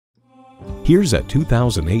Here's a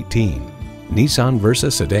 2018 Nissan Versa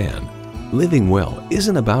sedan. Living well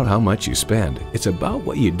isn't about how much you spend, it's about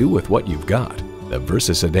what you do with what you've got. The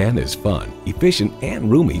Versa sedan is fun, efficient, and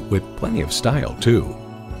roomy with plenty of style too.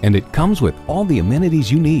 And it comes with all the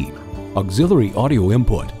amenities you need: auxiliary audio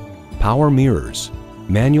input, power mirrors,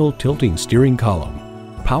 manual tilting steering column,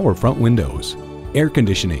 power front windows, air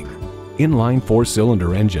conditioning, inline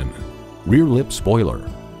 4-cylinder engine, rear lip spoiler,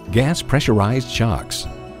 gas pressurized shocks,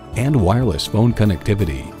 and wireless phone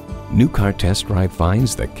connectivity. New Car Test Drive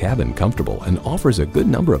finds the cabin comfortable and offers a good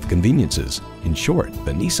number of conveniences. In short,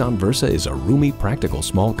 the Nissan Versa is a roomy, practical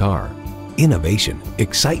small car. Innovation,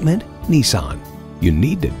 excitement, Nissan. You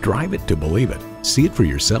need to drive it to believe it. See it for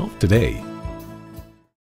yourself today.